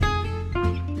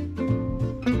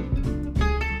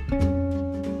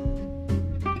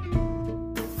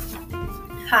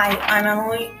Hi, I'm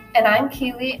Emily. And I'm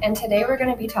Keely, and today we're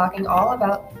going to be talking all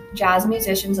about jazz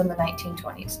musicians in the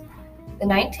 1920s. The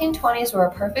 1920s were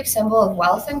a perfect symbol of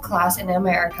wealth and class in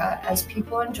America as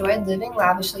people enjoyed living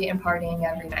lavishly and partying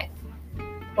every night.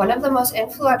 One of the most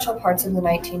influential parts of the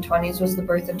 1920s was the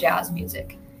birth of jazz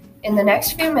music. In the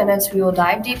next few minutes, we will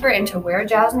dive deeper into where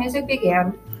jazz music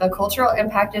began, the cultural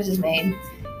impact it has made,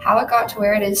 how it got to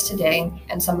where it is today,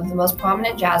 and some of the most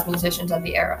prominent jazz musicians of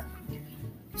the era.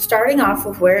 Starting off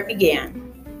with where it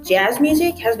began, jazz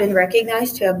music has been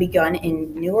recognized to have begun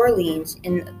in New Orleans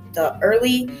in the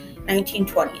early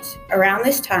 1920s. Around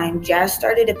this time, jazz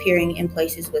started appearing in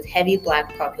places with heavy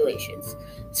black populations,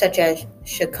 such as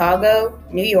Chicago,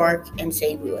 New York, and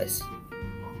St. Louis.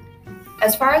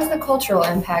 As far as the cultural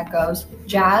impact goes,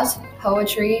 jazz,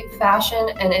 poetry, fashion,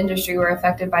 and industry were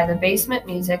affected by the basement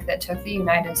music that took the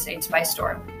United States by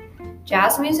storm.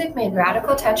 Jazz music made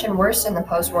radical tension worse in the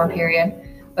post-war period,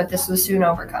 but this was soon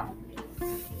overcome.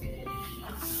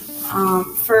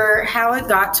 For how it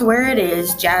got to where it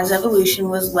is, jazz evolution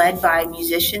was led by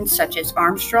musicians such as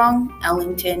Armstrong,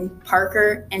 Ellington,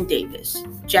 Parker, and Davis.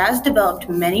 Jazz developed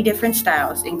many different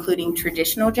styles, including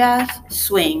traditional jazz,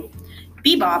 swing,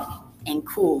 bebop, and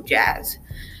cool jazz.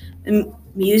 The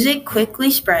music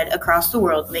quickly spread across the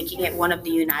world, making it one of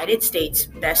the United States'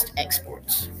 best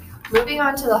exports. Moving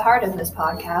on to the heart of this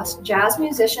podcast, jazz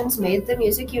musicians made the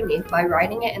music unique by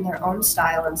writing it in their own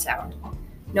style and sound.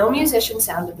 No musician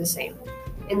sounded the same.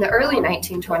 In the early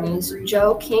 1920s,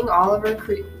 Joe King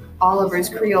Oliver's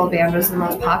Creole Band was the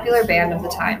most popular band of the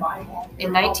time.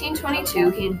 In 1922,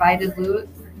 he invited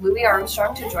Louis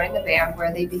Armstrong to join the band,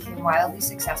 where they became wildly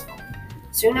successful.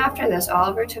 Soon after this,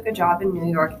 Oliver took a job in New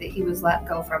York that he was let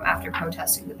go from after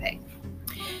protesting the pay.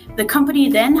 The company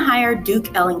then hired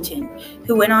Duke Ellington,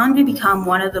 who went on to become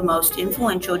one of the most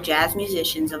influential jazz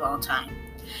musicians of all time.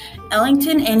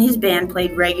 Ellington and his band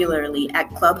played regularly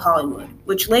at Club Hollywood,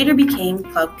 which later became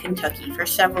Club Kentucky for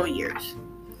several years.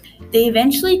 They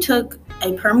eventually took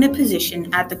a permanent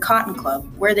position at the Cotton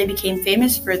Club, where they became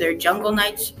famous for their Jungle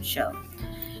Nights show.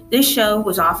 This show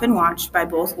was often watched by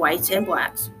both whites and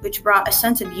blacks, which brought a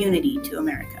sense of unity to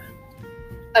America.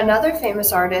 Another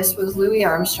famous artist was Louis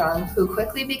Armstrong, who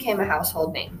quickly became a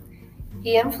household name.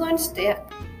 He influenced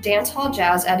dancehall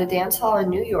jazz at a dance hall in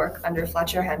New York under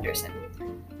Fletcher Henderson.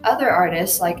 Other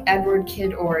artists like Edward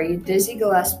Kid Ory, Dizzy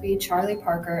Gillespie, Charlie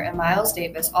Parker, and Miles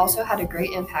Davis also had a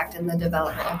great impact in the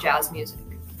development of jazz music.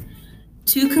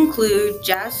 To conclude,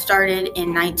 jazz started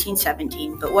in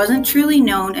 1917, but wasn't truly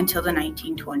known until the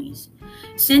 1920s.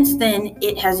 Since then,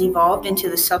 it has evolved into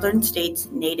the Southern states'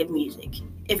 native music.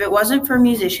 If it wasn't for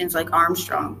musicians like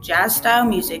Armstrong, jazz-style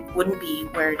music wouldn't be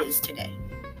where it is today.